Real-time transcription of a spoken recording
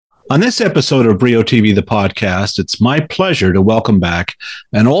On this episode of Brio TV, the podcast, it's my pleasure to welcome back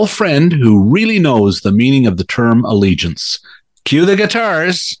an old friend who really knows the meaning of the term allegiance. Cue the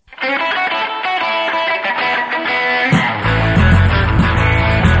guitars.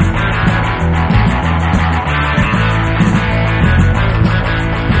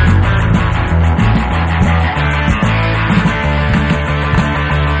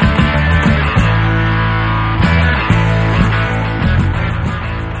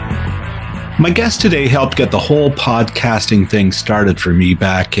 My guest today helped get the whole podcasting thing started for me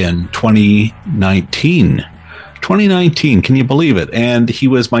back in 2019. 2019, can you believe it? And he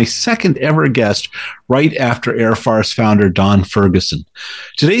was my second ever guest right after Air Farce founder Don Ferguson.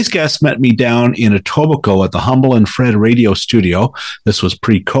 Today's guest met me down in Etobicoke at the Humble and Fred radio studio. This was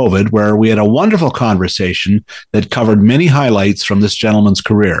pre-COVID, where we had a wonderful conversation that covered many highlights from this gentleman's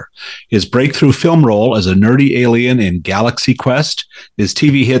career. His breakthrough film role as a nerdy alien in Galaxy Quest, his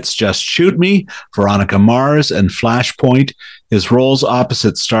TV hits Just Shoot Me, Veronica Mars, and Flashpoint, his roles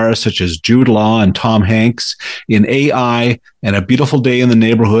opposite stars such as Jude Law and Tom Hanks in AI and A Beautiful Day in the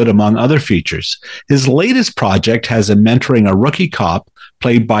Neighborhood, among other features. His latest project has him mentoring a rookie cop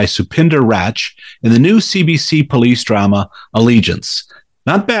played by Supinder Wraich in the new CBC police drama Allegiance.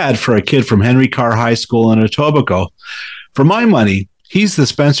 Not bad for a kid from Henry Carr High School in Etobicoke. For my money, he's the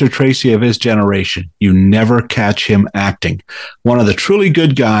Spencer Tracy of his generation. You never catch him acting. One of the truly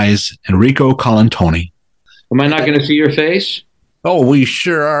good guys, Enrico Colantoni. Am I not going to see your face? Oh, we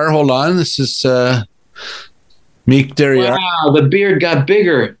sure are. Hold on. This is Meek. There you are. Wow, the beard got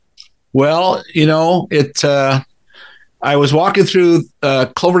bigger. Well, you know, I was walking through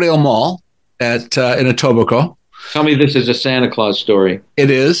Cloverdale Mall in Etobicoke. Tell me this is a Santa Claus story. It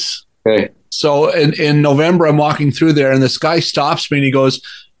is. Okay. So in November, I'm walking through there, and this guy stops me, and he goes,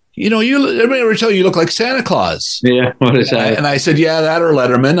 you know, everybody ever tell you look like Santa Claus? Yeah, what is that? And I said, yeah, that or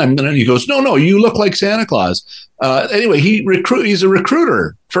Letterman. And he goes, no, you look like Santa Claus. Anyway, he's a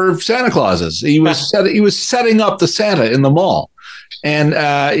recruiter for Santa Clauses. He was setting up the Santa in the mall. And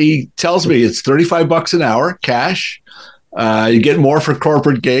he tells me it's $35 an hour, cash. You get more for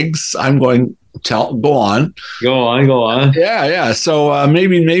corporate gigs. I'm going, go on. Go on. Yeah. So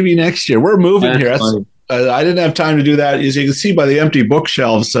maybe next year. We're moving here. I didn't have time to do that. As you can see by the empty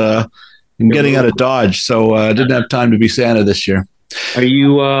bookshelves, I'm getting out of Dodge, so I didn't have time to be Santa this year. Are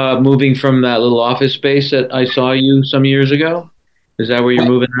you moving from that little office space that I saw you some years ago? Is that where you're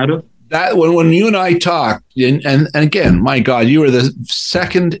moving out of? That when you and I talked, and again, my God, you were the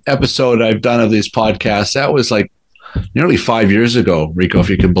second episode I've done of these podcasts. That was like nearly 5 years ago, Rico, if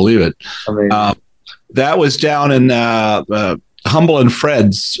you can believe it. That was down in Humble and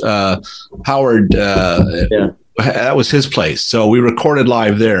Fred's Howard. That was his place. So we recorded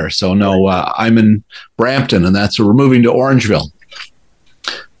live there. So no, I'm in Brampton, and that's where we're moving to Orangeville.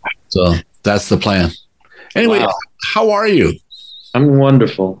 So that's the plan. Anyway, wow. How are you? I'm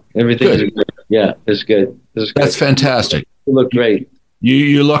wonderful. Everything is good. Yeah, it's good. That's fantastic. You look great.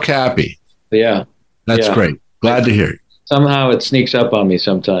 You look happy. Yeah. That's great. Glad to hear it. Somehow it sneaks up on me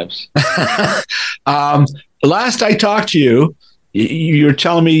sometimes. Last I talked to you, you were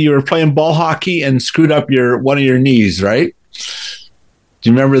telling me you were playing ball hockey and screwed up one of your knees, right? Do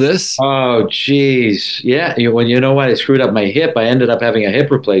you remember this? Oh, geez. Yeah. Well, you know what? I screwed up my hip. I ended up having a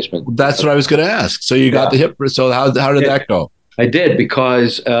hip replacement. That's what I was going to ask. So you got the hip. So how did that go? I did,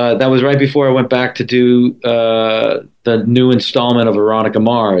 because that was right before I went back to do the new installment of Veronica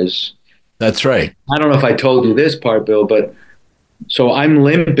Mars. That's right. I don't know if I told you this part, Bill, but so I'm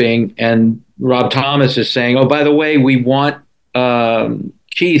limping, and Rob Thomas is saying, oh, by the way, we want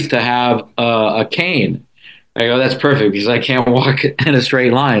Keith to have a cane. I go, that's perfect, because I can't walk in a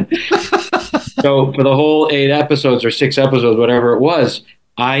straight line. So for the whole 8 episodes or 6 episodes, whatever it was,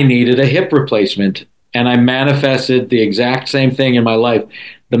 I needed a hip replacement, and I manifested the exact same thing in my life.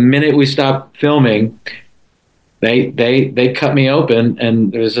 The minute we stopped filming, they cut me open,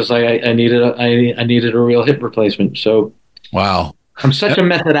 and it was just like I needed a real hip replacement. So wow. I'm such a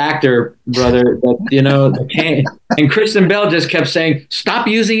method actor, brother, that, you know, the cane. And Kristen Bell just kept saying, stop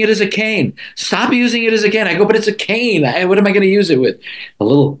using it as a cane. Stop using it as a cane. I go, but it's a cane. What am I going to use it with? A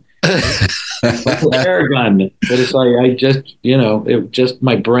little air gun. But it's like, I just, you know,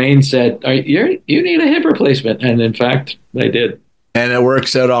 my brain said, you need a hip replacement. And in fact, I did. And it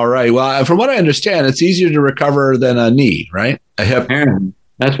works out all right. Well, from what I understand, it's easier to recover than a knee, right? A hip.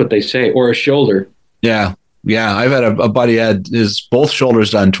 That's what they say. Or a shoulder. Yeah. Yeah, I've had a buddy had his both shoulders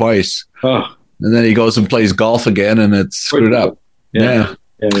done twice. Oh. And then he goes and plays golf again, and it's screwed up. Yeah.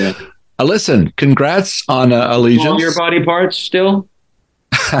 Listen, congrats on Allegiance. All your body parts still?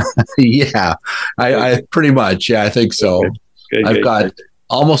 Yeah, I pretty much. Yeah, I think so. Good, I've got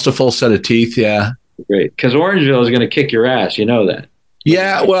Almost a full set of teeth. Yeah. Great. Because Orangeville is going to kick your ass. You know that.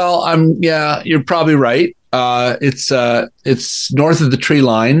 Yeah. Well, you're probably right. It's north of the tree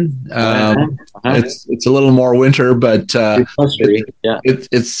line. It's a little more winter, but I'm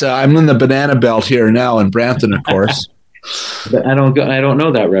in the banana belt here now in Brampton, of course. But I don't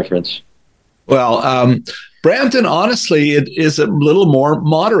know that reference. Well, Brampton, honestly, it is a little more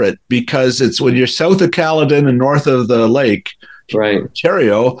moderate because it's when you're south of Caledon and north of the lake, right,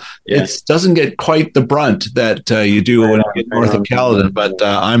 Ontario. Yeah. It doesn't get quite the brunt that you do when you get north of Caledon. But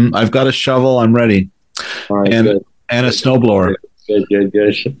I've got a shovel. I'm ready. All right, and good. And a snowblower.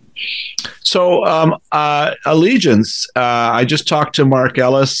 Good. So, Allegiance, I just talked to Mark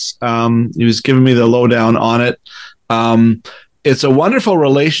Ellis. He was giving me the lowdown on it. It's a wonderful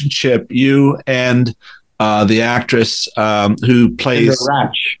relationship, you and the actress who plays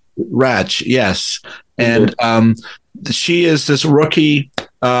Wraich, yes. And she is this rookie,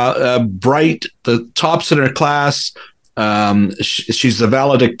 bright, the tops in her class. She's the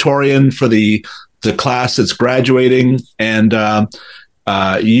valedictorian for the class that's graduating, and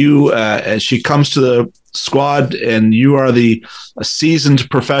she comes to the squad, and you are a seasoned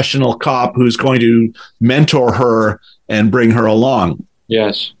professional cop who's going to mentor her and bring her along.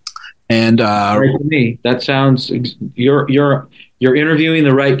 Yes, and right to me, that sounds you're interviewing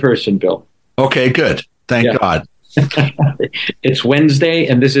the right person, Bill. Okay, good. Thank God. It's Wednesday,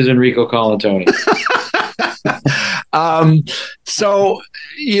 and this is Enrico Colantoni. So,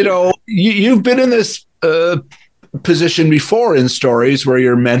 you've been in this position before in stories where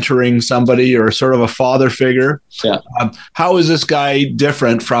you're mentoring somebody or sort of a father figure. Yeah. How is this guy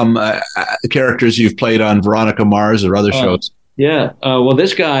different from characters you've played on Veronica Mars or other shows? Yeah. Well,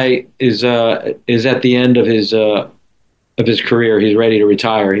 this guy is at the end of his career. He's ready to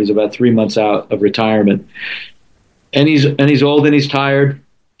retire. He's about 3 months out of retirement, and he's old and he's tired.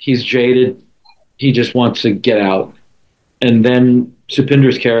 He's jaded. He just wants to get out. And then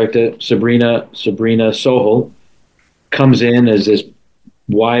Supinder's character, Sabrina Sohel, comes in as this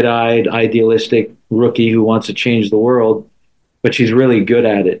wide-eyed, idealistic rookie who wants to change the world, but she's really good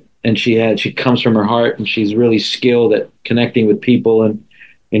at it. And she comes from her heart, and she's really skilled at connecting with people and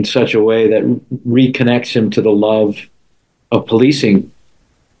in such a way that reconnects him to the love of policing.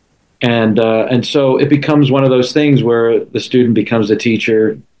 And so it becomes one of those things where the student becomes the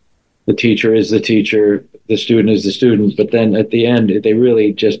teacher is the teacher, the student is the student. But then at the end, they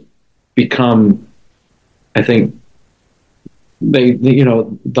really just become, I think,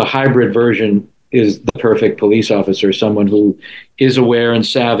 the hybrid version is the perfect police officer, someone who is aware and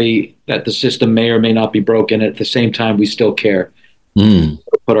savvy that the system may or may not be broken. At the same time, we still care.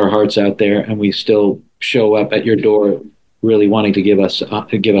 Put our hearts out there, and we still show up at your door really wanting to give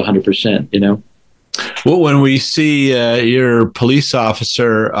 100%, Well, when we see your police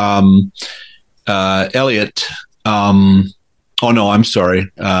officer, Elliot, I'm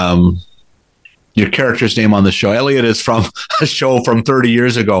sorry. Your character's name on the show. Elliot is from a show from 30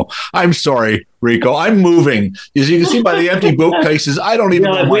 years ago. I'm sorry, Rico. I'm moving. As you can see by the empty bookcases, I don't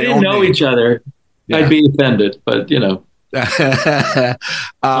even know if we didn't know each other, I'd be offended, but no,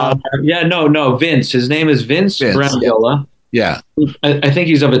 Vince. His name is Vince Brambilla. Yeah. I think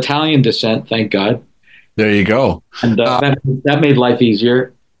he's of Italian descent, thank God. There you go. And that made life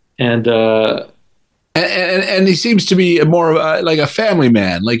easier. And he seems to be more like a family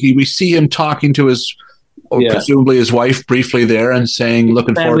man. Like we see him talking to presumably his wife briefly there and saying,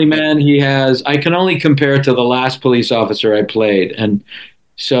 looking forward. Family man he has. I can only compare it to the last police officer I played. And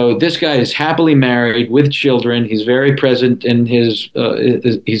so this guy is happily married with children. He's very present in he's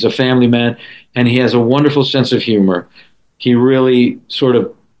a family man, and he has a wonderful sense of humor. He really sort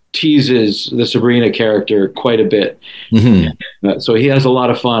of teases the Sabrina character quite a bit. Mm-hmm. So he has a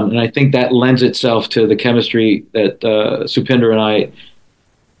lot of fun. And I think that lends itself to the chemistry that Supinder and I,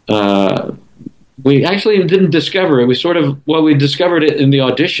 we actually didn't discover it. We discovered it in the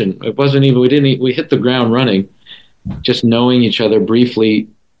audition. It wasn't even, we hit the ground running, just knowing each other briefly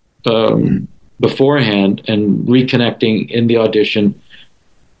beforehand and reconnecting in the audition.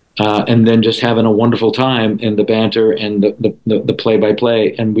 And then just having a wonderful time in the banter and the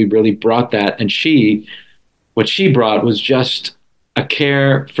play-by-play. And we really brought that. And what she brought was just a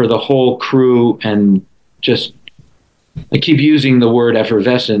care for the whole crew, and just, I keep using the word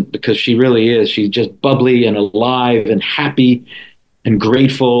effervescent because she really is. She's just bubbly and alive and happy and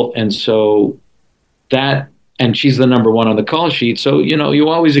grateful. And so and she's the number one on the call sheet. So, you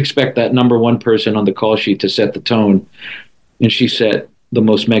always expect that number one person on the call sheet to set the tone. And she set the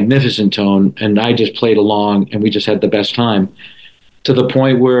most magnificent tone, and I just played along, and we just had the best time, to the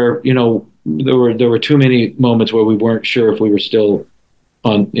point where there were too many moments where we weren't sure if we were still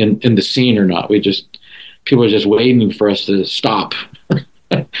in the scene or not. People are just waiting for us to stop.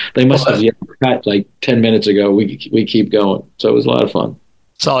 They must have cut like 10 minutes ago. We keep going. So it was a lot of fun.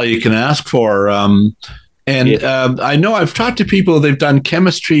 That's all you can ask for. I know I've talked to people, they've done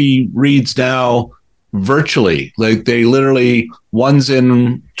chemistry reads now virtually. Like they literally, one's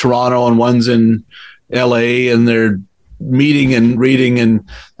in Toronto and one's in LA, and they're meeting and reading. And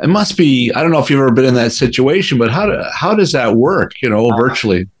it must be, I don't know if you've ever been in that situation, but how does that work,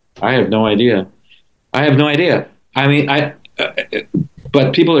 virtually? I have no idea. I mean,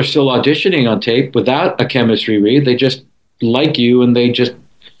 but people are still auditioning on tape without a chemistry read. They just like you, and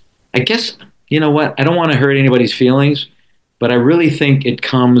I guess, you know what? I don't want to hurt anybody's feelings, but I really think it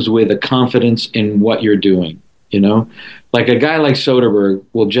comes with a confidence in what you're doing, Like a guy like Soderbergh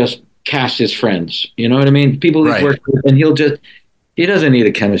will just cast his friends, you know what I mean? People he's worked with, and he doesn't need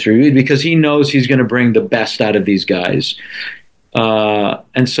a chemistry read because he knows he's going to bring the best out of these guys.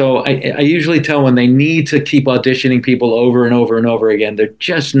 And so I usually tell when they need to keep auditioning people over and over and over again, they're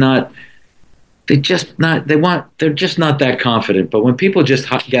just not that confident. But when people just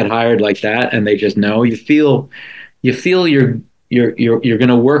get hired like that, and they just know, you feel you're going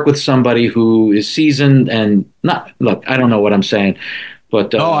to work with somebody who is seasoned and not. Look, I don't know what I'm saying, but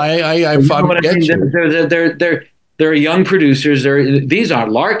they're young producers. These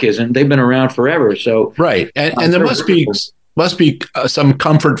aren't Larkism. They've been around forever. So right, and there must be some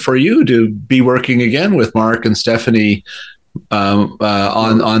comfort for you to be working again with Mark and Stephanie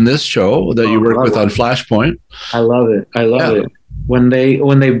on this show that you work with on Flashpoint. I love it. It. When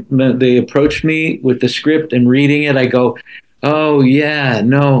they approached me with the script and reading it, I go, oh yeah,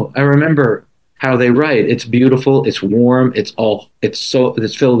 no, I remember how they write. It's beautiful. It's warm. It's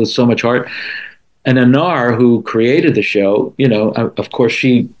filled with so much heart. And Anar, who created the show, of course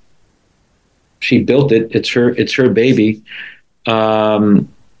she built it. It's her baby. But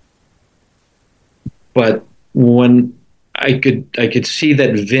when I could see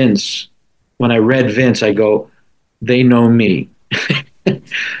that Vince, when I read Vince, I go, they know me.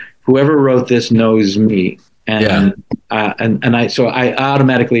 Whoever wrote this knows me. And I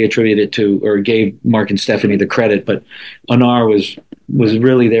automatically attribute it to, or gave Mark and Stephanie the credit, but Anar was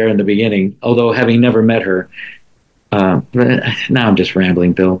really there in the beginning, although having never met her. But now I'm just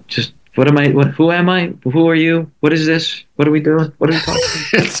rambling, Bill. Just what am I? Who am I? Who are you? What is this? What are we doing? What are we talking?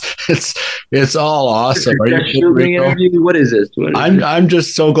 It's all awesome. Are you interview? What is this? I'm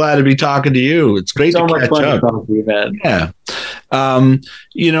just so glad to be talking to you. It's great to catch up. To talk to you, man. Yeah.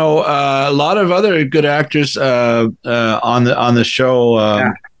 A lot of other good actors on the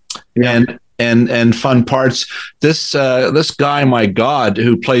show, and fun parts. This guy, my God,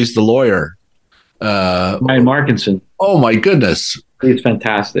 who plays the lawyer, Ryan Markinson. Oh my goodness. He's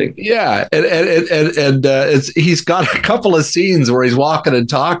fantastic. Yeah, and he's got a couple of scenes where he's walking and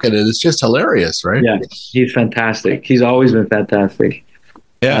talking, and it's just hilarious, right? Yeah, he's fantastic. He's always been fantastic.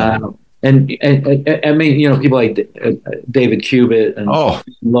 Yeah, and I mean, people like David Cubitt. And have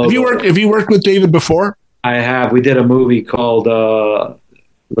you worked with David before? I have. We did a movie called The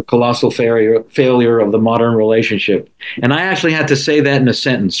Colossal Failure of the Modern Relationship, and I actually had to say that in a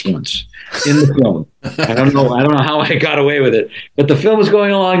sentence once in the film. I don't know how I got away with it, but the film was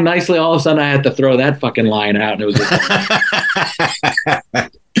going along nicely. All of a sudden, I had to throw that fucking line out, and it was.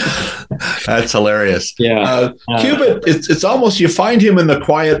 That's hilarious. Yeah, Cubitt. It's almost, you find him in the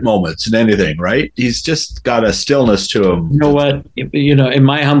quiet moments in anything, right? He's just got a stillness to him. You know what? In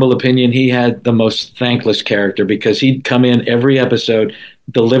my humble opinion, he had the most thankless character, because he'd come in every episode,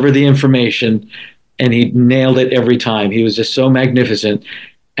 deliver the information, and he nailed it every time. He was just so magnificent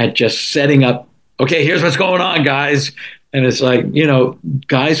at just setting up, okay, here's what's going on, guys. And it's like,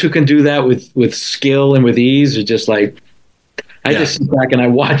 guys who can do that with skill and with ease are just like, I just sit back and I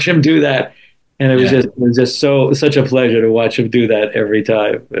watch him do that. And it was just such a pleasure to watch him do that every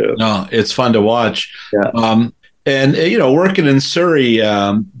time. No, it's fun to watch. Yeah. And working in Surrey,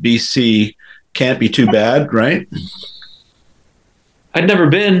 BC can't be too bad, right? I'd never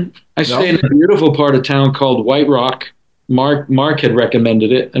been. I stayed in a beautiful part of town called White Rock. Mark had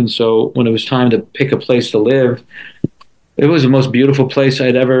recommended it, and so when it was time to pick a place to live, it was the most beautiful place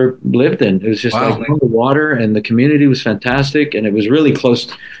I'd ever lived in. It was just like on the water, and the community was fantastic, and it was really close.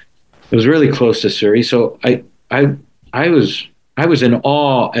 It was really close to Surrey, so I was in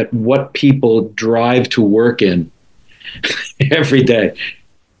awe at what people drive to work in every day.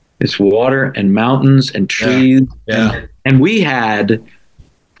 It's water and mountains and trees. Yeah. And we had,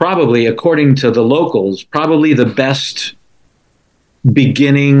 probably, according to the locals, probably the best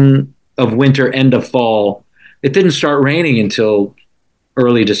beginning of winter, end of fall. It didn't start raining until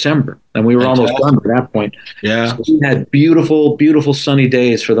early December, and we were almost done by that point. Yeah. So we had beautiful, beautiful sunny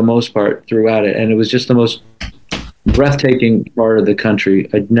days for the most part throughout it, and it was just the most breathtaking part of the country.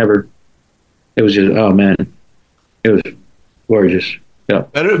 It was just, oh man, it was gorgeous. Yeah.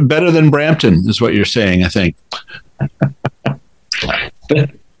 Better than Brampton is what you're saying, I think.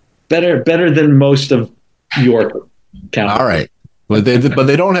 Better than most of York County. All right. But they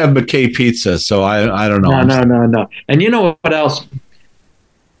don't have McKay pizza, so I don't know. No. And you know what else?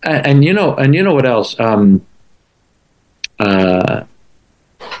 And you know what else?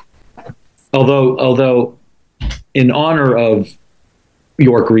 Although in honor of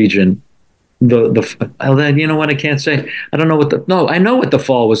York Region, you know what, I can't say. I don't know I know what the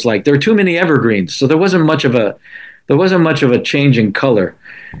fall was like. There were too many evergreens, so there wasn't much of a change in color,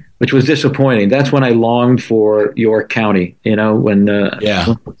 which was disappointing. That's when I longed for York County, when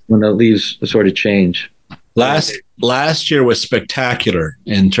the leaves sort of change. Last year was spectacular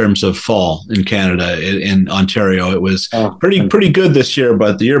in terms of fall in Canada, in Ontario. It was pretty good this year,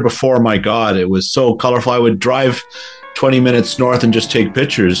 but the year before, my God, it was so colorful. I would drive 20 minutes north and just take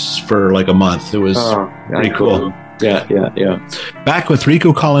pictures for like a month. It was pretty cool. Yeah. Back with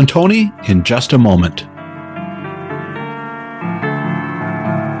Rico Colantoni in just a moment.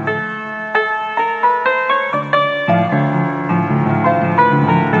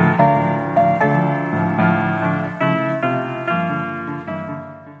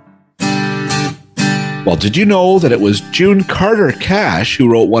 Well, did you know that it was June Carter Cash who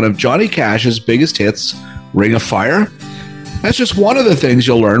wrote one of Johnny Cash's biggest hits, Ring of Fire? That's just one of the things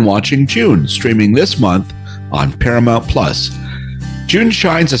you'll learn watching June, streaming this month on Paramount+. June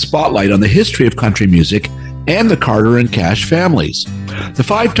shines a spotlight on the history of country music and the Carter and Cash families. The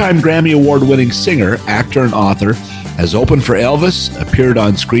 5-time Grammy Award-winning singer, actor, and author has opened for Elvis, appeared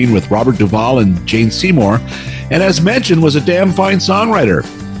on screen with Robert Duvall and Jane Seymour, and as mentioned, was a damn fine songwriter.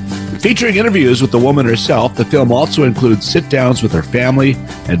 Featuring interviews with the woman herself, the film also includes sit-downs with her family,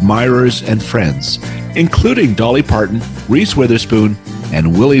 admirers, and friends, including Dolly Parton, Reese Witherspoon,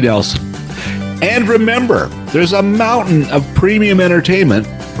 and Willie Nelson. And remember, there's a mountain of premium entertainment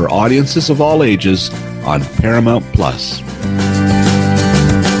for audiences of all ages on Paramount+.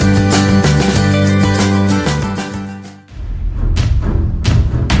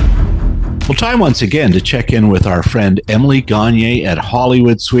 Well, time once again to check in with our friend Emily Gagne at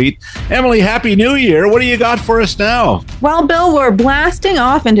Hollywood Suite. Emily, Happy New Year. What do you got for us now? Well, Bill, we're blasting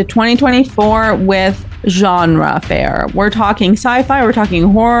off into 2024 with genre fare. We're talking sci-fi, we're talking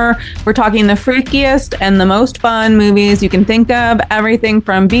horror, we're talking the freakiest and the most fun movies you can think of. Everything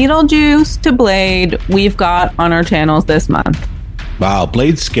from Beetlejuice to Blade, we've got on our channels this month. Wow,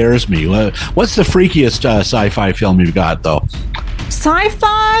 Blade scares me. What's the freakiest sci-fi film you've got, though?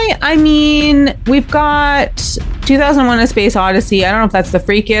 Sci-fi, I mean, we've got 2001: A Space Odyssey. I don't know if that's the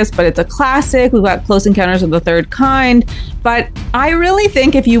freakiest, but it's a classic. We've got Close Encounters of the Third Kind. But I really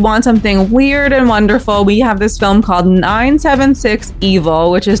think if you want something weird and wonderful, we have this film called 976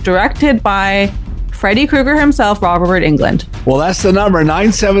 Evil, which is directed by Freddy Krueger himself, Robert Englund. Well, that's the number,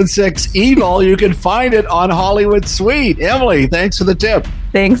 976 Evil. You can find it on Hollywood Suite. Emily, thanks for the tip.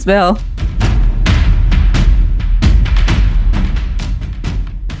 Thanks, Bill.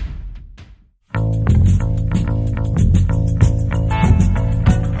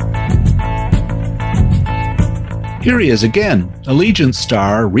 Here he is again, Allegiance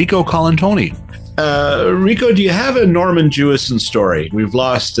star Rico Colantoni. Rico, do you have a Norman Jewison story? We've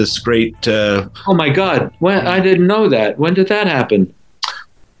lost this great... Oh my God, I didn't know that. When did that happen?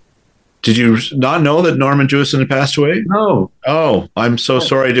 Did you not know that Norman Jewison had passed away? No. Oh, I'm so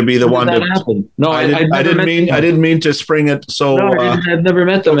sorry to be the one that happened. No, I didn't mean to spring it so... No, I've never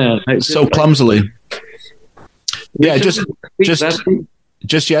met the man. So clumsily. Yeah,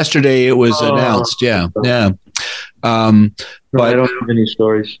 just yesterday it was announced. Yeah. But I don't have any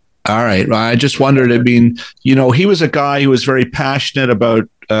stories. All right. I just wondered, I mean, he was a guy who was very passionate about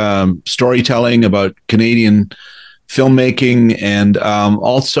storytelling, about Canadian filmmaking, and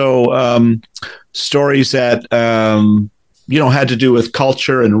also stories that, had to do with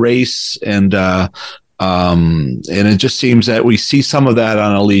culture and race. And it just seems that we see some of that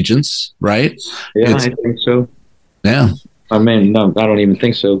on Allegiance, right? Yeah, I think so. Yeah. I mean, no, I don't even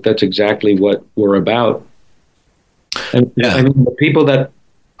think so. That's exactly what we're about. And yeah. I mean, the people that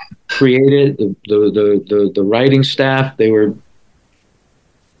created the writing staff, they were.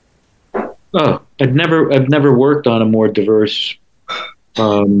 Oh, I've never worked on a more diverse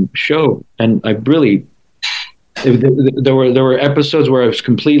show, and I really. There were episodes where I was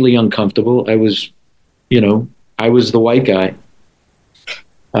completely uncomfortable. I was the white guy.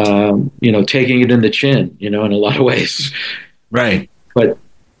 Taking it in the chin, in a lot of ways. Right. but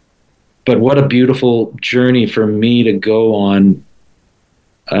what a beautiful journey for me to go on.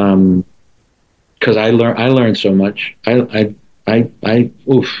 Because I learned so much. The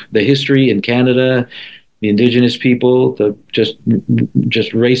history in Canada, the Indigenous people, the just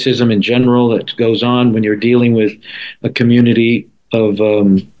racism in general that goes on when you're dealing with a community of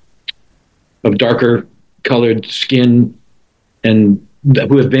darker colored skin and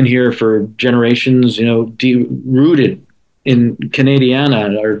who have been here for generations, rooted in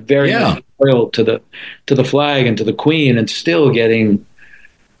Canadiana, are very loyal to the flag and to the Queen, and still getting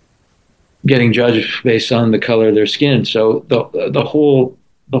judged based on the color of their skin. So the whole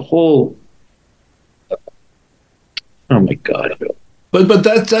oh my God. But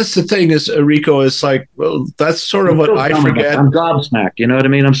that's the thing is, Rico, is like, well, that's sort of what I forget. I'm gobsmacked. You know what I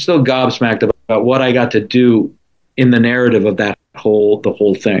mean? I'm still gobsmacked about what I got to do in the narrative of the whole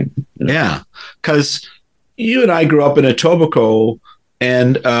thing. Yeah. Because you and I grew up in Etobicoke,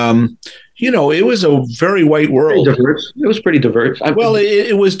 and, it was a very white world. It was pretty diverse.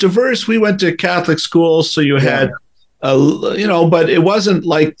 It was diverse. We went to Catholic schools, so you had, but it wasn't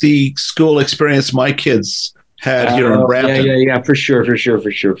like the school experience my kids had here in Brampton. Yeah, for sure.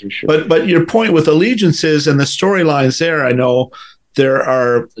 But your point with allegiances and the storylines there, I know there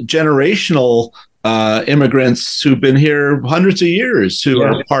are generational immigrants who've been here hundreds of years who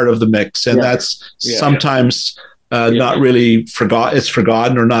are part of the mix, and that's sometimes not really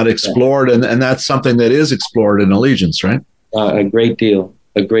forgotten or not explored, and that's something that is explored in Allegiance, right? A great deal.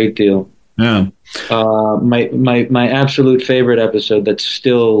 Yeah. My absolute favorite episode that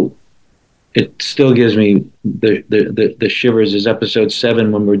still gives me the shivers is episode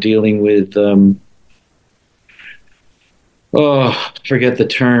 7, when we're dealing with forget the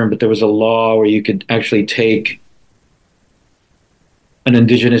term, but there was a law where you could actually take an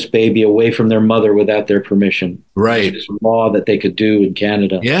Indigenous baby away from their mother without their permission. Right. It's a law that they could do in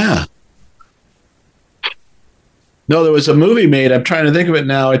Canada. Yeah. No, there was a movie made. I'm trying to think of it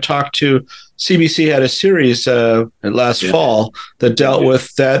now. I talked to CBC, had a series last fall that dealt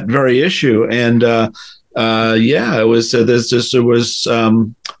with that very issue, and it was there was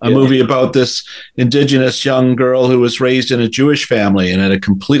a movie about this Indigenous young girl who was raised in a Jewish family and had a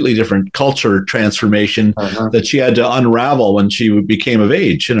completely different culture transformation that she had to unravel when she became of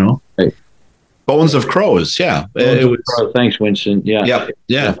age. Right. Bones of Crows. Yeah, it was. Thanks, Winston. Yeah.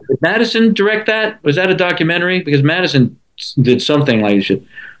 Yeah. Did Madison direct that? Was that a documentary? Because Madison did something like that.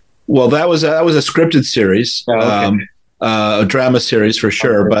 Well, that was a scripted series, a drama series for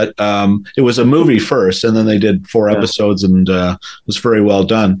sure. But it was a movie first, and then they did 4 episodes, and was very well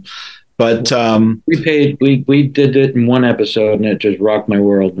done. But we did it in 1 episode, and it just rocked my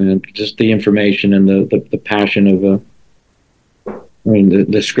world, man. Just the information and the passion of.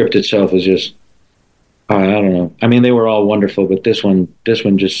 The script itself was just. I don't know. I mean, they were all wonderful, but this one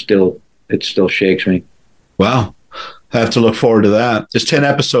just still shakes me. Wow. I have to look forward to that. There's 10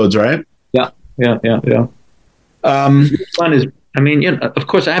 episodes, right? Yeah. Fun is, of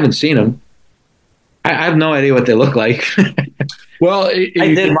course, I haven't seen them. I have no idea what they look like. Well, I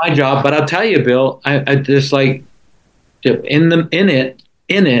did my job, but I'll tell you, Bill, I just like in it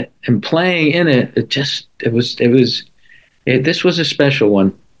and playing in it. This was a special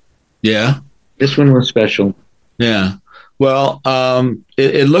one. Yeah. This one was special. Yeah. Well,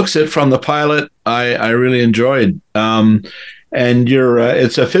 it looks it from the pilot. I really enjoyed. And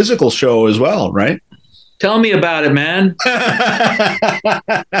it's a physical show as well, right? Tell me about it, man.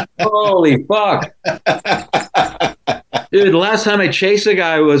 Holy fuck. Dude, the last time I chased a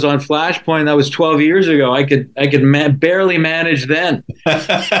guy was on Flashpoint. That was 12 years ago. I could barely manage then.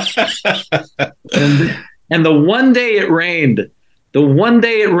 And the one day it rained,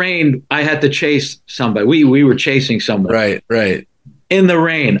 I had to chase somebody. We were chasing someone. Right. In the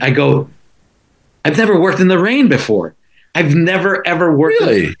rain. I go, I've never worked in the rain before. I've never, ever worked.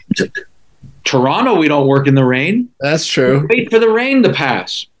 Really? Toronto, we don't work in the rain. That's true. We wait for the rain to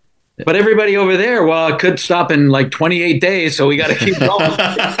pass. But everybody over there, well, it could stop in like 28 days, so we got to keep going.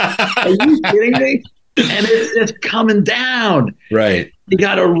 Are you kidding me? And it's coming down. Right. You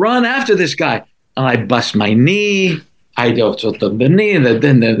got to run after this guy. I bust my knee. I go to the knee, and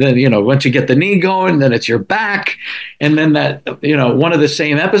then once you get the knee going, then it's your back, and then one of the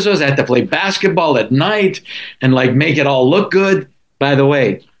same episodes, I had to play basketball at night and like make it all look good. By the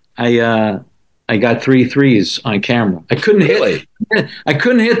way, I got 3 threes on camera. I couldn't hit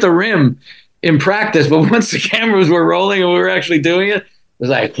the rim in practice, but once the cameras were rolling and we were actually doing it, it was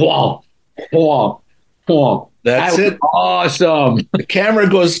like whoa, whoa, whoa. That's that was it. awesome. The camera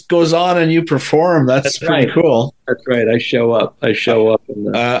goes on and you perform. That's pretty right. cool. That's right. I show up.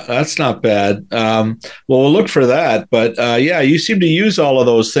 That's not bad. Well, we'll look for that. But yeah, you seem to use all of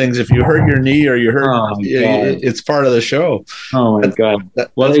those things. If you hurt your knee or you hurt, it's part of the show. Oh my God!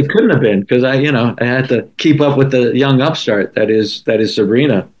 Well, it couldn't have been because I had to keep up with the young upstart that is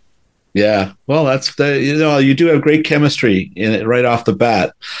Sabrina. Yeah. Well, that's you do have great chemistry in it right off the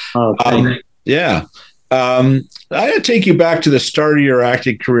bat. Oh, yeah. I had to take you back to the start of your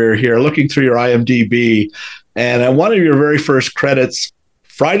acting career here, looking through your IMDb, and one of your very first credits,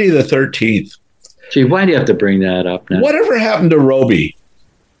 Friday the 13th. Gee, why do you have to bring that up now? Whatever happened to Roby?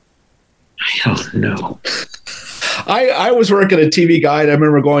 I don't know. I was working at TV Guide. I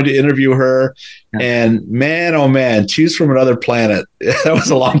remember going to interview her, and man, oh man, she's from another planet. That was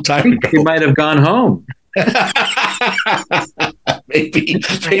a long time ago. She might have gone home.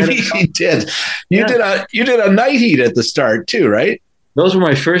 maybe she did. You did a night heat at the start too, right? Those were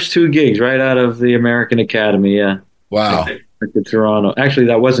my first two gigs right out of the American Academy. Yeah. Wow. To Toronto. Actually,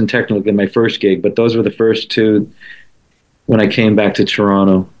 that wasn't technically my first gig, but those were the first two when I came back to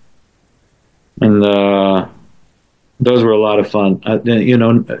Toronto, and those were a lot of fun. But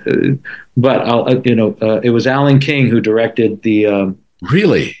it was Alan King who directed the.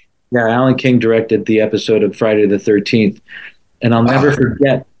 Really? Yeah, Alan King directed the episode of Friday the 13th, and I'll never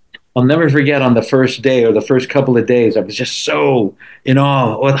forget. I'll never forget on the first day or the first couple of days. I was just so in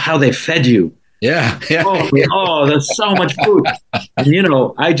awe with how they fed you. Yeah. Oh, there's so much food.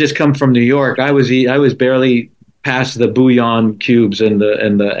 And I just come from New York. I was barely past the bouillon cubes and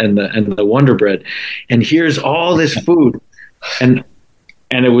the Wonder Bread, and here's all this food, and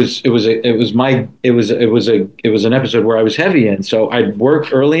it was an episode where I was heavy in. So I'd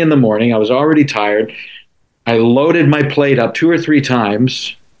work early in the morning. I was already tired. I loaded my plate up 2 or 3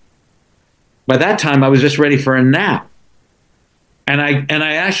 times. By that time, I was just ready for a nap, and I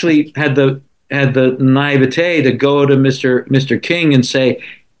actually had the naivete to go to Mr. King and say,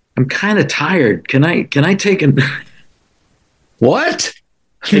 "I'm kind of tired. Can I take a?" What?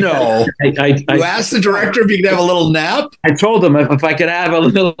 No. You asked the director if you could have a little nap? I told him if I could have a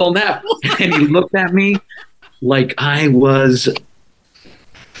little nap. And he looked at me like I was.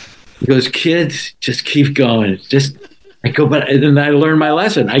 He goes, "Kids, just keep going." I go, but then I learned my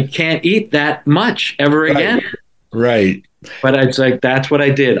lesson. I can't eat that much ever again. Right. But it's like, that's what I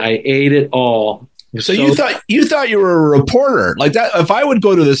did. I ate it all. So you thought you were a reporter like that. If I would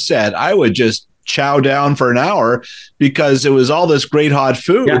go to the set, I would just chow down for an hour because it was all this great hot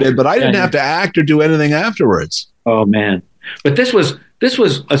food, but I didn't have to act or do anything afterwards. Oh man. But this was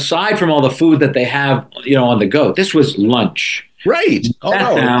aside from all the food that they have, on the go. This was lunch. Right. Oh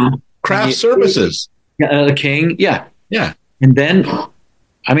no. Craft services. King. Yeah. Yeah. And then,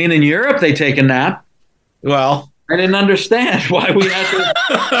 in Europe they take a nap. Well, I didn't understand why we had to.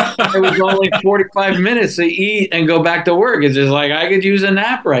 It was only 45 minutes to eat and go back to work. It's just like I could use a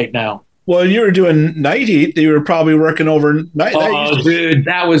nap right now. Well, you were doing night heat. You were probably working overnight. Oh, dude,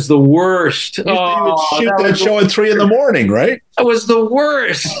 that was the worst. You would shoot that show at 3 a.m, right? That was the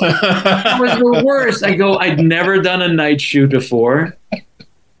worst. That was the worst. I'd never done a night shoot before.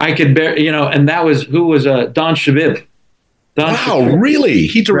 I could bear, and that was who was Don Shabib. Wow, really?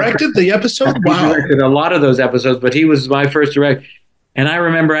 He directed the episode? Wow. He directed a lot of those episodes, but he was my first director. And I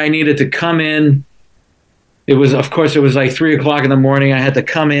remember I needed to come in. It was like 3 o'clock in the morning. I had to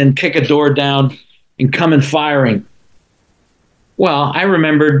come in, kick a door down, and come in firing. Well, I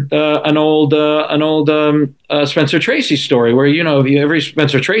remembered an old Spencer Tracy story where, every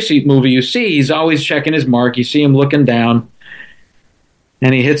Spencer Tracy movie you see, he's always checking his mark. You see him looking down,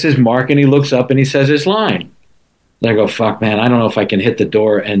 and he hits his mark, and he looks up, and he says his line. I go, fuck, man, I don't know if I can hit the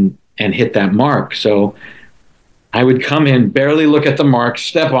door and hit that mark. So I would come in, barely look at the mark,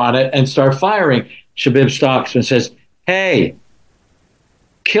 step on it, and start firing. Shabib stops and says, "Hey,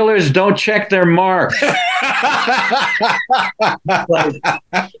 killers don't check their marks."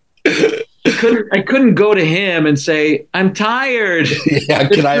 I couldn't go to him and say, "I'm tired. Yeah,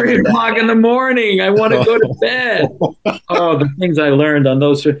 it's 3 o'clock in the morning. I want to go to bed." Oh, the things I learned on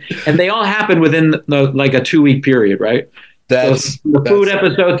those, and they all happened within like a 2-week period, right? That's the food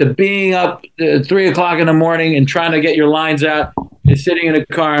episode to being up at 3 o'clock in the morning and trying to get your lines out. You're sitting in a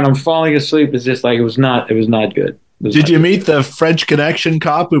car and I'm falling asleep. It's just like it was not good. Did you meet the French Connection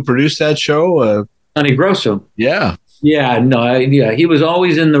cop who produced that show? Sonny Grosso. Yeah. Yeah, no, he was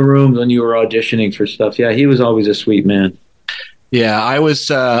always in the room when you were auditioning for stuff. Yeah, he was always a sweet man. Yeah, I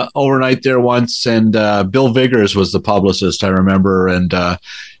was overnight there once, and Bill Viggers was the publicist, I remember, and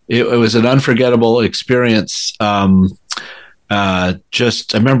it was an unforgettable experience. I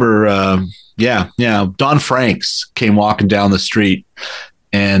remember Yeah. Don Franks came walking down the street,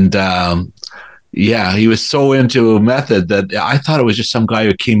 and he was so into method that I thought it was just some guy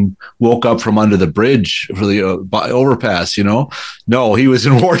who woke up from under the bridge for the overpass. No, he was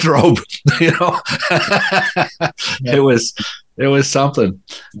in wardrobe. It was something.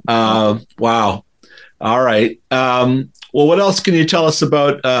 Wow. All right. Well, what else can you tell us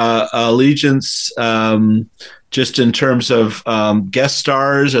about Allegiance? Just in terms of guest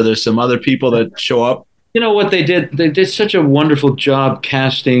stars, are there some other people that show up? You know what they did? They did such a wonderful job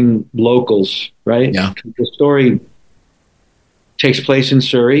casting locals, right? Yeah. The story takes place in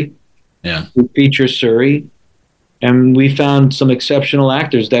Surrey. Yeah. We feature Surrey, and we found some exceptional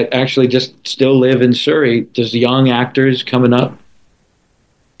actors that actually just still live in Surrey. There's young actors coming up,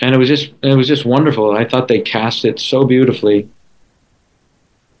 and it was just wonderful. I thought they cast it so beautifully.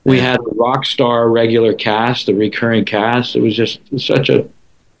 We had a rock star regular cast, a recurring cast. It was just such a.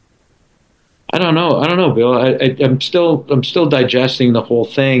 I don't know, Bill. I'm still digesting the whole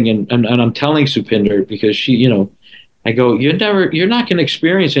thing, and I'm telling Supinder, because she, I go, you're not going to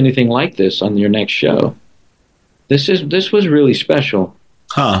experience anything like this on your next show. This was really special.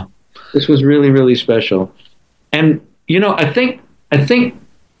 Huh. This was really, really special. And I think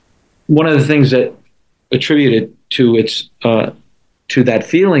one of the things that attributed to its to that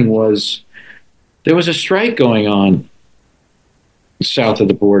feeling was there was a strike going on south of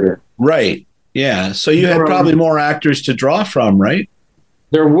the border. Right. Yeah. So you had probably more actors to draw from, right?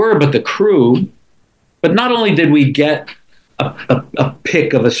 There were, but the crew. But not only did we get a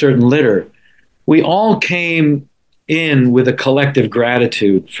pick of a certain litter, we all came in with a collective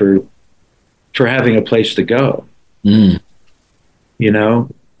gratitude for having a place to go. Mm.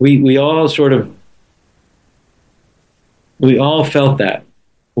 We all we all felt that.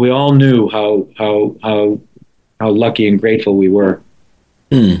 We all knew how lucky and grateful we were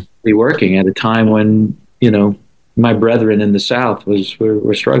to be working at a time when, my brethren in the South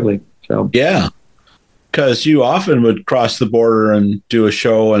were struggling. So yeah, because you often would cross the border and do a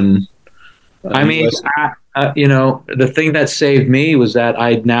show, and the thing that saved me was that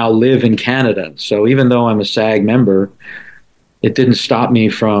I now live in Canada. So even though I'm a SAG member, it didn't stop me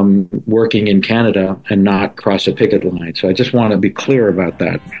from working in Canada and not cross a picket line. So I just want to be clear about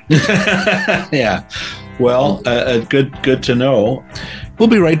that. Yeah. Well, good to know. We'll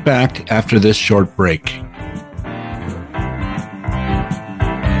be right back after this short break.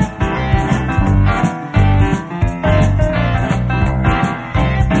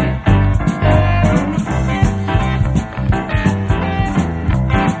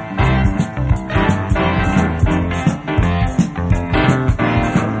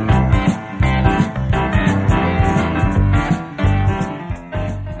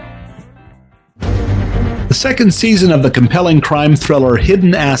 The second season of the compelling crime thriller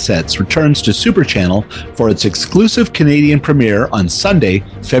Hidden Assets returns to Super Channel for its exclusive Canadian premiere on Sunday,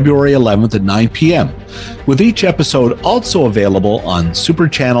 February 11th at 9 p.m., with each episode also available on Super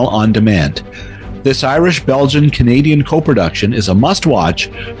Channel On Demand. This Irish-Belgian-Canadian co-production is a must-watch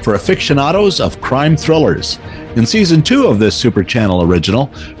for aficionados of crime thrillers. In Season 2 of this Super Channel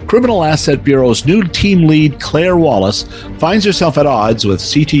original, Criminal Asset Bureau's new team lead Claire Wallace finds herself at odds with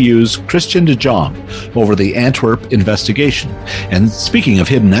CTU's Christian de Jong over the Antwerp investigation. And speaking of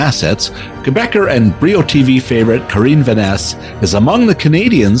hidden assets, Quebecer and Brio TV favorite Karine Vaness is among the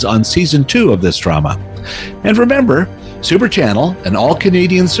Canadians on Season 2 of this drama. And remember, Super Channel, an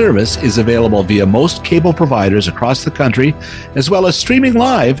all-Canadian service, is available via most cable providers across the country, as well as streaming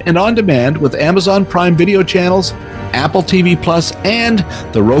live and on demand with Amazon Prime Video channels, Apple TV Plus, and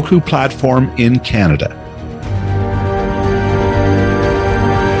the Roku platform in Canada.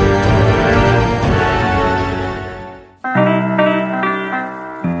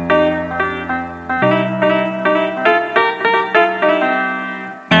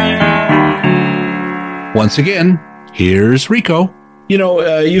 Once again, here's Rico.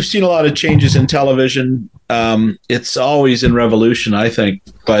 You've seen a lot of changes in television. It's always in revolution, I think.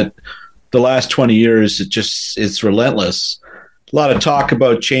 But the last 20 years, it's relentless. A lot of talk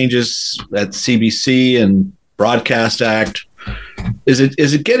about changes at CBC and Broadcast Act. Is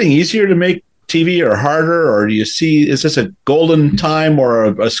it getting easier to make TV or harder? Or is this a golden time or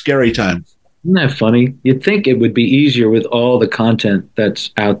a scary time? Isn't that funny? You'd think it would be easier with all the content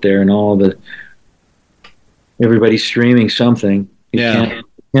that's out there and everybody's streaming something. You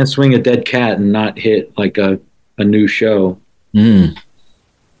can't swing a dead cat and not hit like a new show. And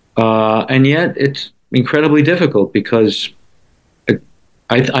yet it's incredibly difficult because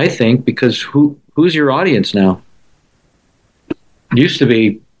I think because who's your audience now? Used to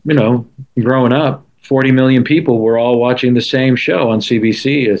be, growing up, 40 million people were all watching the same show on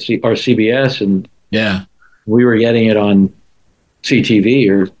CBC or CBS, and we were getting it on CTV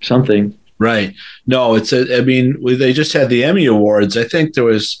or something. Right. No, they just had the Emmy Awards. I think there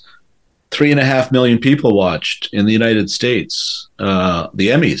was 3.5 million people watched in the United States. The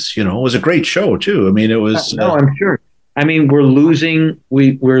Emmys, it was a great show too. I mean, it was. No, I'm sure. I mean, we're losing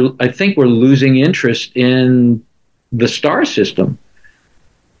interest in the star system.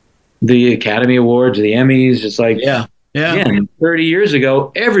 The Academy Awards, the Emmys, it's like, 30 years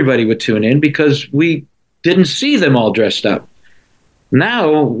ago, everybody would tune in because we didn't see them all dressed up.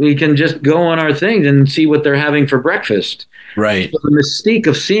 Now we can just go on our things and see what they're having for breakfast. Right. So the mystique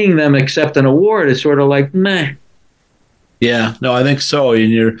of seeing them accept an award is sort of like, meh. Yeah, no, I think so. And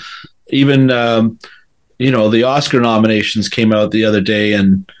you're even, the Oscar nominations came out the other day,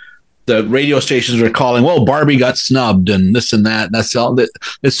 and the radio stations were calling, well, Barbie got snubbed and this and that. And that's all.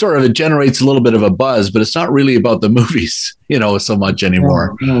 It generates a little bit of a buzz, but it's not really about the movies, so much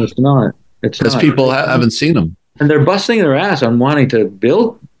anymore. No, it's not. It's because people haven't seen them. And they're busting their ass on wanting to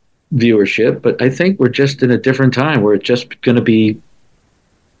build viewership, but I think we're just in a different time where it's just going to be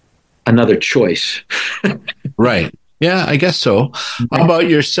another choice. Right. Yeah, I guess so. How about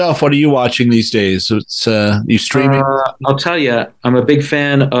yourself? What are you watching these days? It's you streaming? I'll tell you, I'm a big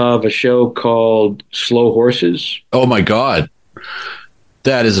fan of a show called Slow Horses. Oh my God.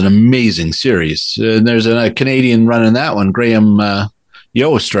 That is an amazing series. And there's a Canadian running that one, Graham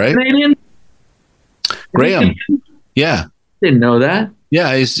Yost, right? Canadian? Graham. Yeah. Didn't know that.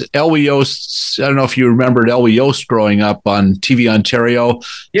 Yeah, he's Elway Yost. I don't know if you remembered Elway Yost growing up on TV Ontario,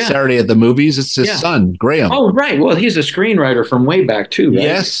 Saturday at the Movies. It's his son, Graham. Oh, right. Well, he's a screenwriter from way back, too, right?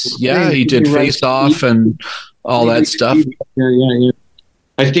 Yes, he did Face Off and all that stuff. Yeah.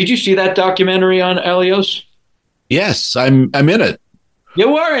 Did you see that documentary on Ellios? Yes, I'm in it. You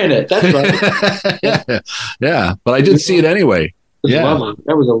were in it. That's right. Yeah, but I did see it anyway. Lovely.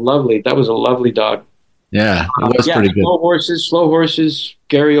 That was a lovely doc. Yeah, it was pretty good. Slow horses.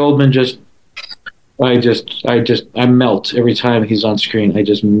 Gary Oldman I melt every time he's on screen. I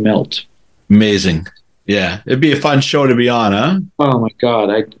just melt. Amazing. Yeah, it'd be a fun show to be on, huh? Oh my God,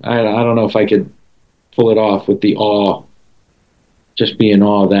 I don't know if I could pull it off with the awe. Just be in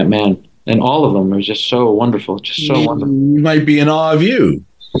awe of that man, and all of them are just so wonderful. Just so wonderful. You might be in awe of you.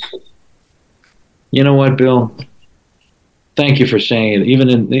 You know what, Bill? Thank you for saying it. Even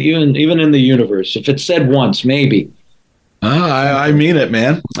in the universe, if it's said once, maybe. I mean it,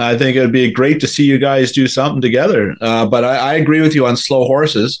 man. I think it'd be great to see you guys do something together. But I agree with you on Slow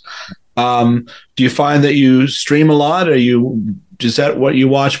Horses. Do you find that you stream a lot? Is that what you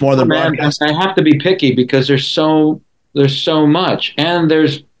watch more than broadcast? I have to be picky because there's so much, and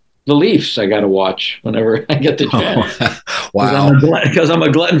there's the Leafs I got to watch whenever I get the chance. Wow. Because I'm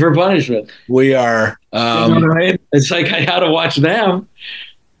a glutton for punishment. We are. You know what I mean? It's like I got to watch them.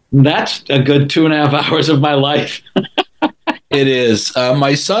 That's a good 2.5 hours of my life. It is.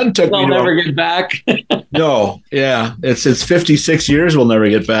 My son took me to. I'll never get back. No, yeah, it's 56 years. We'll never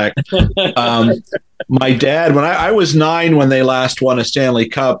get back. My dad, when I was 9 when they last won a Stanley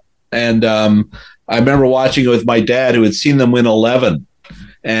Cup, and I remember watching it with my dad, who had seen them win 11.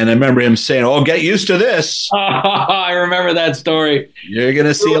 And I remember him saying, "Oh, get used to this." I remember that story. You're going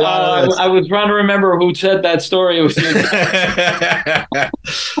to see a lot of this. I was trying to remember who said that story. It was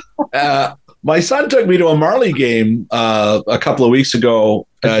my son took me to a Marley game a couple of weeks ago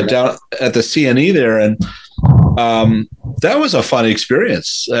down at the CNE there, and that was a fun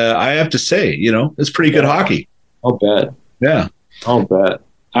experience. I have to say, it's pretty good hockey. I'll bet. Yeah, I'll bet.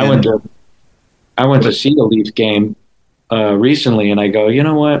 I went to see a Leaf game recently, and I go, you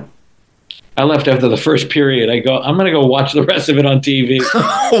know what? I left after the first period. I go, I'm going to go watch the rest of it on TV.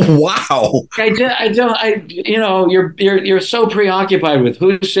 Wow. You're so preoccupied with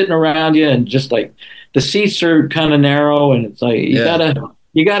who's sitting around you, and just like the seats are kind of narrow, and it's like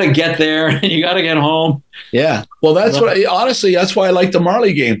you gotta get there and you gotta get home. Yeah. Well, that's why I like the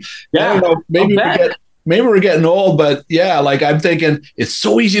Marley game. Yeah. I don't know, maybe we're getting old, but like I'm thinking it's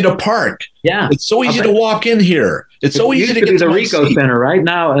so easy to park. Yeah. It's so easy to walk in here. It's so easy to get to the Rico Center right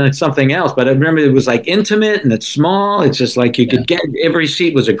now, and it's something else. But I remember it was like intimate and it's small. It's just like you could get every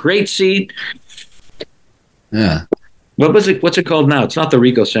seat was a great seat. Yeah. What's it called now? It's not the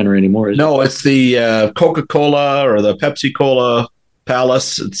Rico Center anymore, is it? No, it's the Coca-Cola or the Pepsi-Cola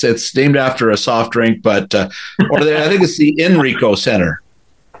Palace. It's named after a soft drink, but I think it's the Enrico Center.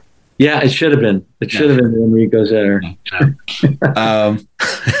 Yeah, it should have been. It should have been the Enrico Center.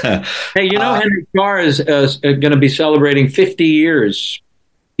 Hey, Henry Carr is going to be celebrating 50 years.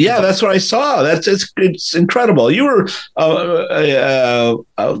 Yeah, that's what I saw. It's incredible. You were, I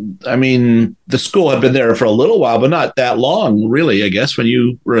mean, the school had been there for a little while, but not that long, really. I guess when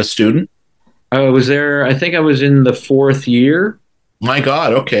you were a student. I was there. I think I was in the 4th year. My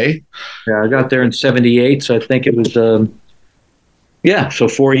God. Okay. Yeah, I got there in '78, so I think it was. So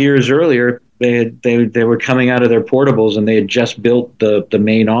 4 years earlier, they were coming out of their portables, and they had just built the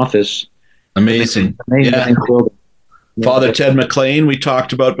main office. Amazing. Main building. Father Ted McLean, we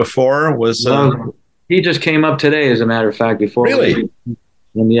talked about before, was he just came up today, as a matter of fact. Before really,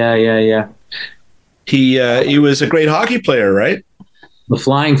 yeah. He was a great hockey player, right? The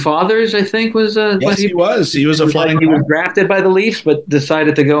Flying Fathers, I think, was. Yes, he was. He was a flying. He was drafted by the Leafs, but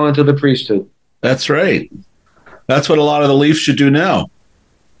decided to go into the priesthood. That's right. That's what a lot of the Leafs should do now.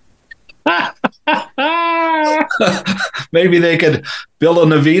 Maybe they could build a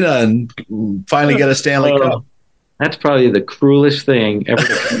novena and finally get a Stanley Cup. That's probably the cruelest thing ever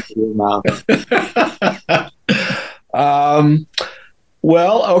to come to your mouth.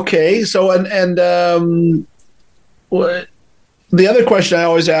 Well, okay. So, the other question I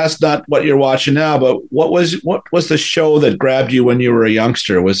always ask, not what you're watching now, but what was the show that grabbed you when you were a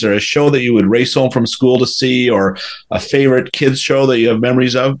youngster? Was there a show that you would race home from school to see, or a favorite kids show that you have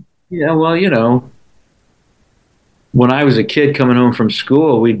memories of? Yeah, well, when I was a kid coming home from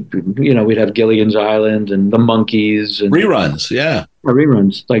school, we'd have Gilligan's Island and the Monkees and reruns,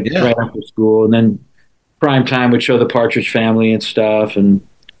 reruns right after school, and then prime time would show the Partridge Family and stuff. And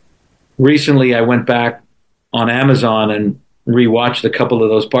recently, I went back on Amazon and rewatched a couple of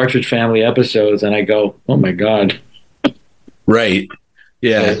those Partridge Family episodes, and I go, "Oh my God!" Right?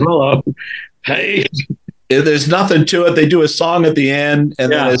 Yeah. Hello. Hey. There's nothing to it. They do a song at the end, and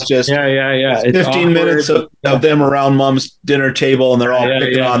then it's just 15 minutes of them around mom's dinner table, and they're all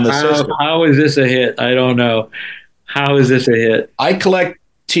picking on the sister. How is this a hit? I don't know. How is this a hit? I collect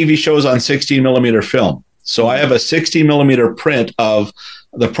TV shows on 16 millimeter film, so I have a 16 millimeter print of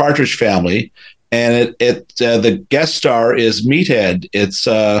the Partridge Family, and the guest star is Meathead. It's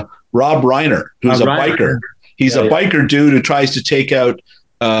Rob Reiner, who's a biker. He's a biker dude who tries to take out.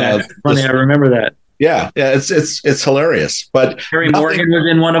 That's funny. I remember that. Yeah, it's hilarious. But Harry Morgan was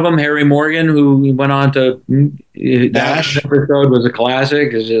in one of them. Harry Morgan, who went on to Nash. That episode was a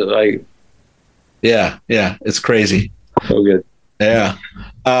classic. Is it like? Yeah, it's crazy. So good. Yeah,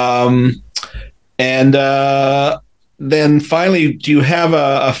 and then finally, do you have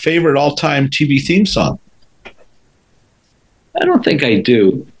a favorite all-time TV theme song? I don't think I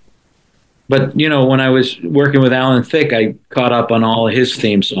do. But when I was working with Alan Thicke, I caught up on all of his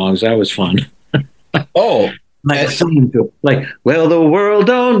theme songs. That was fun. Oh, like, well, the world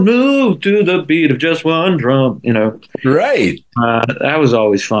don't move to the beat of just one drum, Right. That was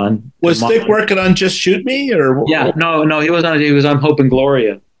always fun. Was Thicke working on Just Shoot Me, or? Yeah, no, he was on Hope and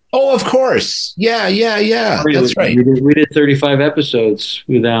Gloria. Oh, of course. Yeah. That's right. We did 35 episodes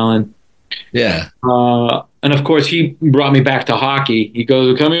with Alan. Yeah. And of course, he brought me back to hockey. He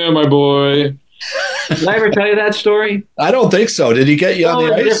goes, "Come here, my boy." Did I ever tell you that story? I don't think so. Did he get you on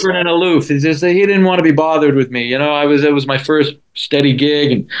the ice? Different and aloof. It's just that he didn't want to be bothered with me. It was my first steady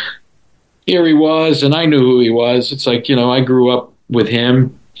gig, and here he was, and I knew who he was. It's like, I grew up with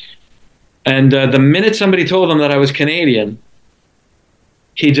him. And the minute somebody told him that I was Canadian,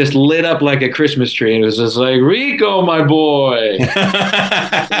 he just lit up like a Christmas tree. And it was just like, "Rico, my boy."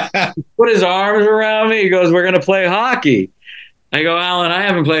 Put his arms around me. He goes, "We're going to play hockey." I go, "Alan, I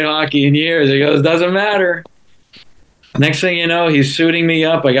haven't played hockey in years." He goes, "Doesn't matter." Next thing you know, he's suiting me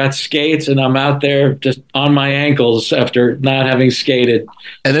up. I got skates, and I'm out there just on my ankles after not having skated.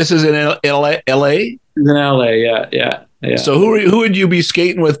 And this is in L.A.? In L.A., yeah. So who would you be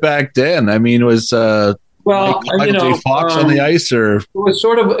skating with back then? I mean, was Michael J. Fox on the ice, or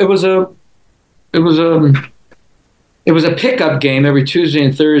it was a pickup game every Tuesday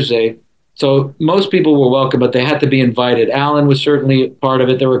and Thursday. So most people were welcome, but they had to be invited. Alan was certainly part of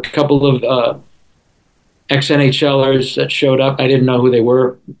it. There were a couple of ex-NHLers that showed up. I didn't know who they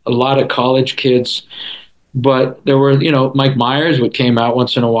were. A lot of college kids, but there were, Mike Myers came out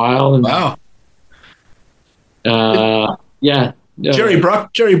once in a while. And, wow. Yeah. Jerry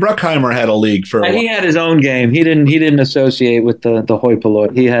Bruckheimer had a league for a while. He had his own game. He didn't associate with the hoi polloi.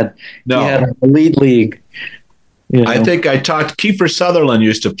 He had an elite league. I think I talked. Kiefer Sutherland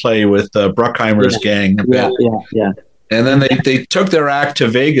used to play with Bruckheimer's gang. Yeah. And then they took their act to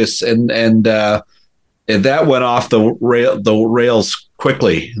Vegas, and that went off the rails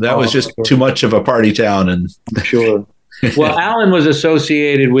quickly. That was just too much of a party town, and sure. Well, Alan was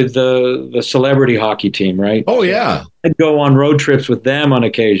associated with the celebrity hockey team, right? Oh, yeah. I'd go on road trips with them on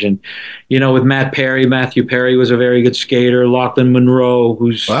occasion. With Matt Perry. Matthew Perry was a very good skater. Lachlan Monroe,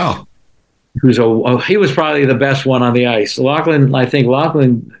 Wow. he was probably the best one on the ice. I think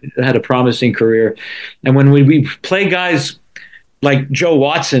Lachlan had a promising career. And when we play guys like Joe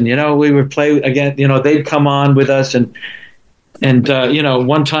Watson, we would play again, they'd come on with us. And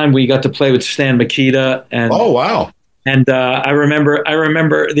one time we got to play with Stan Mikita. And oh, wow. And I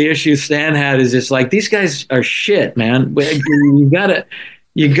remember the issue Stan had is just like, these guys are shit, man. You gotta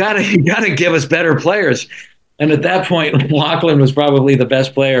give us better players. And at that point, Lachlan was probably the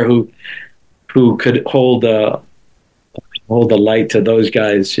best player who could hold the light to those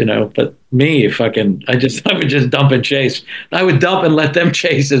guys, But me, I would just dump and chase. I would dump and let them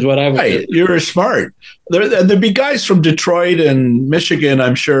chase is what I would do. You were smart. There'd be guys from Detroit and Michigan,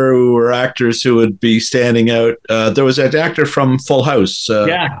 I'm sure, who were actors who would be standing out. There was that actor from Full House. Oh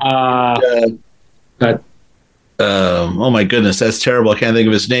my goodness, that's terrible. I can't think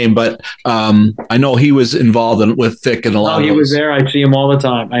of his name, but I know he was involved with Thick and a lot. Oh, he was there. I see him all the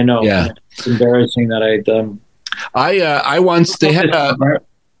time. I know. Yeah, it's embarrassing that I once they had.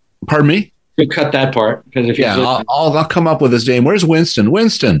 Pardon me. You cut that part because if I'll come up with his name. Where's Winston?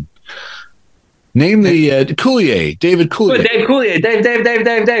 Winston. Name the Coulier, David Coulier. Dave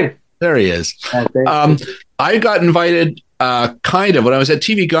Coulier. Dave. There he is. I got invited. Kind of. When I was at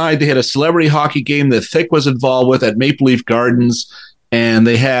TV Guide, they had a celebrity hockey game that Thick was involved with at Maple Leaf Gardens, and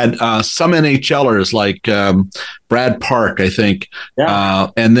they had some NHLers like Brad Park, I think. Yeah.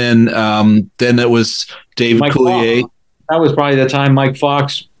 And then it was David Coulier. That was probably the time Mike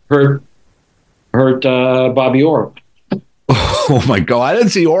Fox hurt Bobby Orr. Oh my God! I didn't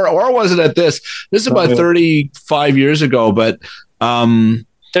see Orr. Orr wasn't at this. This is about 35 years ago, but.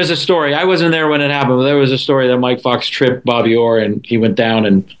 There's a story. I wasn't there when it happened, but there was a story that Mike Fox tripped Bobby Orr and he went down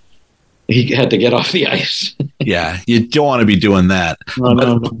and he had to get off the ice. Yeah, you don't want to be doing that.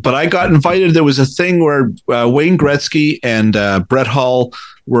 No. But I got invited. There was a thing where Wayne Gretzky and Brett Hull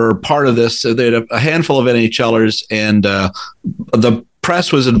were part of this. So they had a handful of NHLers, and the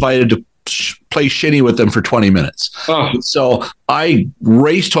press was invited to play shinny with them for 20 minutes. Oh. So I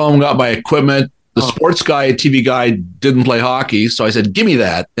raced home, got my equipment. The sports guy at TV Guide didn't play hockey, so I said, give me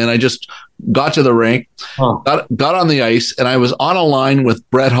that. And I just got to the rink, got on the ice, and I was on a line with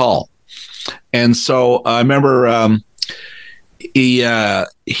Brett Hull. And so I remember he's going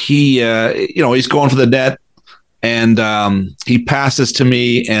for the net, and he passes to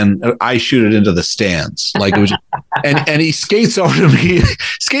me, and I shoot it into the stands. Like it was, and he skates over to me,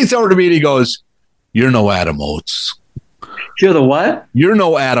 and he goes, "You're no Adam Oates." You're the what? You're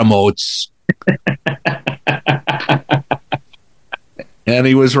no Adam Oates. And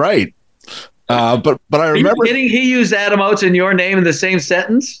he was right. But I remember. Didn't he use Adam Oates in your name in the same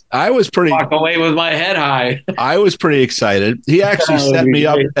sentence? I was pretty. Walk away with my head high. I was pretty excited. He actually set me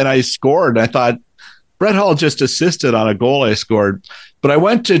up, and I scored. I thought Brett Hull just assisted on a goal I scored. But I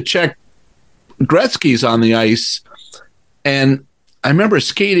went to check Gretzky's on the ice, and I remember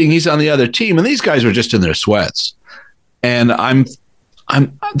skating. He's on the other team, and these guys were just in their sweats. And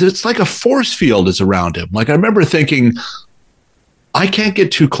it's like a force field is around him. Like I remember thinking, I can't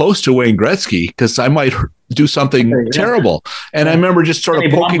get too close to Wayne Gretzky because I might do something terrible. And I remember just sort of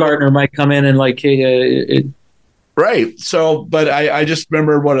poking. Baumgartner might come in and right. So, but I just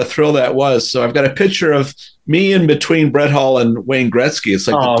remember what a thrill that was. So I've got a picture of me in between Brett Hull and Wayne Gretzky. It's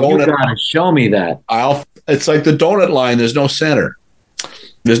like the donut. You gotta show me that. It's like the donut line. There's no center.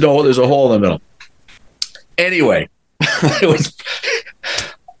 There's a hole in the middle. Anyway, it was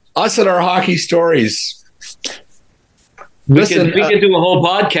us and our hockey stories. We could do a whole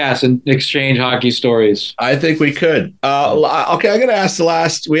podcast and exchange hockey stories. I think we could. Okay, I'm going to ask the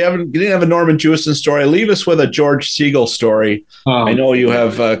last. We didn't have a Norman Jewison story. Leave us with a George Segal story. I know you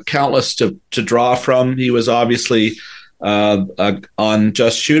have countless to draw from. He was obviously on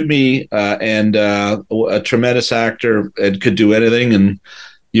Just Shoot Me and a tremendous actor and could do anything. And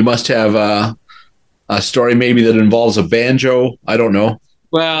you must have a story maybe that involves a banjo. I don't know.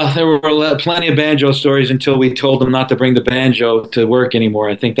 Well, there were plenty of banjo stories until we told him not to bring the banjo to work anymore.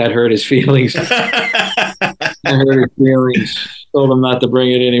 I think that hurt his feelings. Told him not to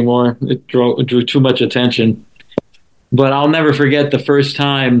bring it anymore. It drew too much attention. But I'll never forget the first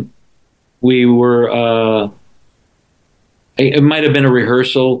time we were, it might have been a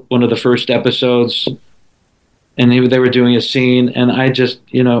rehearsal, one of the first episodes, and they were doing a scene, and I just,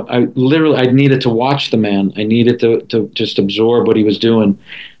 I needed to watch the man. I needed to just absorb what he was doing.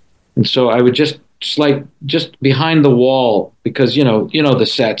 And so I would just behind the wall, because, the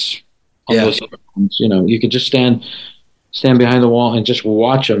sets on those, you could just stand stand behind the wall and just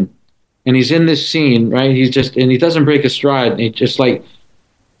watch him. And he's in this scene, right? And he doesn't break a stride. And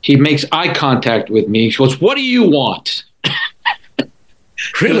he makes eye contact with me. He goes, "What do you want?"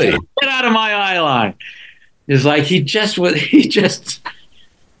 Really? Get out of my eye line. It's like he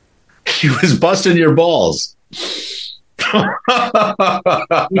was busting your balls. he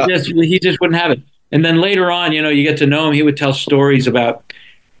just wouldn't have it. And then later on, you get to know him. He would tell stories about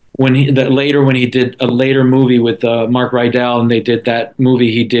when he did a later movie with Mark Rydell, and they did that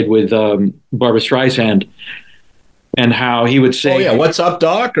movie he did with Barbra Streisand, and how he would say, "Oh yeah, what's up,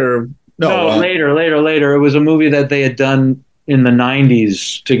 Doc?" Or no, later. It was a movie that they had done in the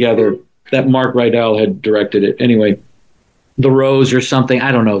 90s together that Mark Rydell had directed it. Anyway, The Rose or something.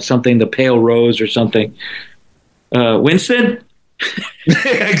 I don't know, something, The Pale Rose or something. Winston?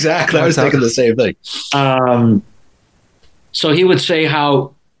 Exactly. I was thinking the same thing. So he would say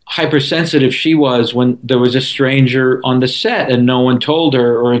how hypersensitive she was when there was a stranger on the set and no one told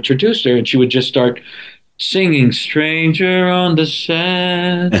her or introduced her, and she would just start singing "Stranger on the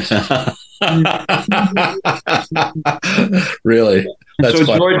Set." Really? That's so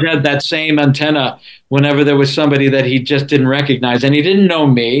fun. George had that same antenna whenever there was somebody that he just didn't recognize, and he didn't know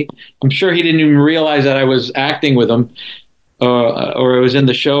me. I'm sure he didn't even realize that I was acting with him, or I was in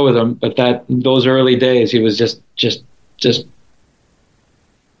the show with him. But those early days, he was just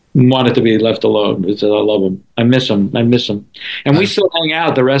wanted to be left alone. I love him. I miss him. And we still hang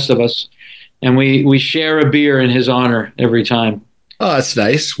out, the rest of us, and we share a beer in his honor every time. Oh, that's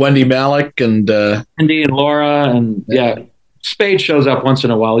nice. Wendy Malick and Andy and Laura, and Spade shows up once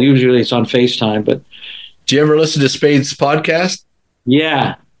in a while. Usually it's on FaceTime. But do you ever listen to Spade's podcast?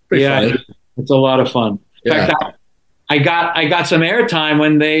 Yeah, Pretty funny. It's a lot of fun. In fact, I got some airtime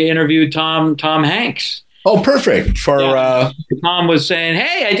when they interviewed Tom Hanks. Oh, perfect. Tom was saying,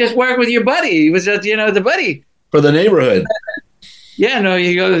 "Hey, I just worked with your buddy. He was at the buddy for The Neighborhood." Yeah, no,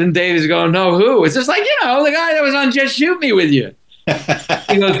 he goes, and Dave is going, "No, who?" It's just like, the guy that was on Just Shoot Me with you.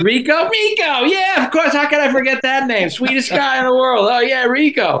 He goes, Rico? Yeah, of course. How can I forget that name? Sweetest guy in the world. Oh yeah,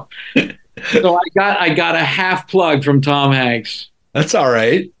 Rico. So I got a half plug from Tom Hanks. That's all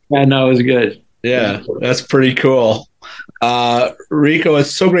right. Yeah, no, it was good. Yeah, that's pretty cool. Rico,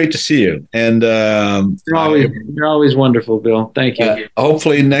 it's so great to see you. And you're always wonderful, Bill. Thank you.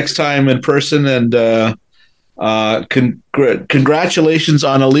 Hopefully next time in person. And congratulations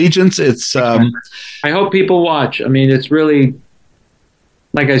on Allegiance. It's I hope people watch. I mean, it's really,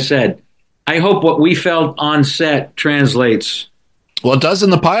 like I said, I hope what we felt on set translates. Well, it does in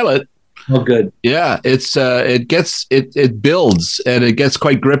the pilot. Oh, good. Yeah, it builds, and it gets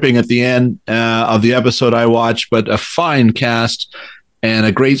quite gripping at the end of the episode I watched. But a fine cast and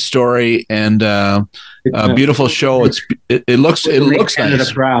a great story and a beautiful show. It looks Canada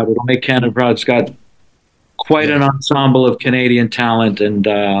nice. Proud. It'll make Canada proud. It's got quite an ensemble of Canadian talent, and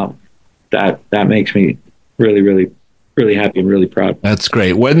that makes me really, really, really happy and really proud. That's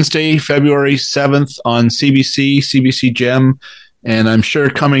great. Wednesday, February 7th on CBC Gem. And I'm sure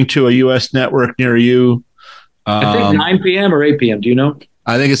coming to a U.S. network near you. I think 9 p.m. or 8 p.m. Do you know?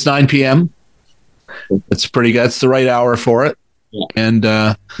 I think it's 9 p.m. That's pretty good. That's the right hour for it. Yeah. And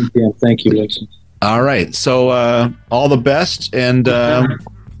thank you, Lexi. All right. So all the best, and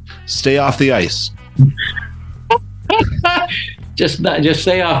stay off the ice. just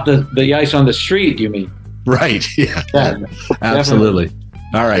stay off the ice on the street. You mean? Right. Yeah. Absolutely. Definitely.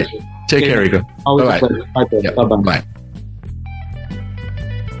 All right. Take care, Rico. Always a pleasure. Yep. Bye-bye. Bye.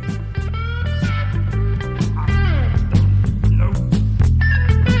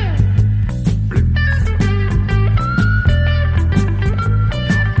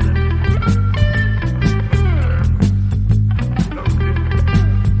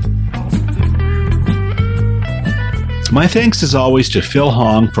 My thanks as always to Phil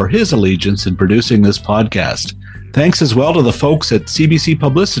Hong for his allegiance in producing this podcast. Thanks as well to the folks at CBC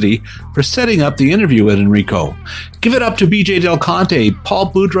Publicity for setting up the interview with Enrico. Give it up to BJ Del Conte,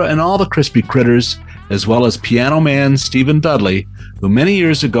 Paul Boudra, and all the crispy critters, as well as piano man Stephen Dudley, who many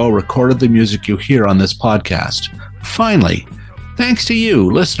years ago recorded the music you hear on this podcast. Finally, thanks to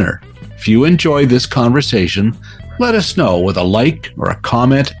you, listener. If you enjoyed this conversation, let us know with a like or a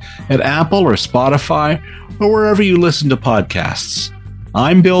comment at Apple or Spotify or wherever you listen to podcasts.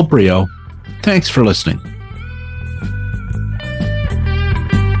 I'm Bill Brio. Thanks for listening.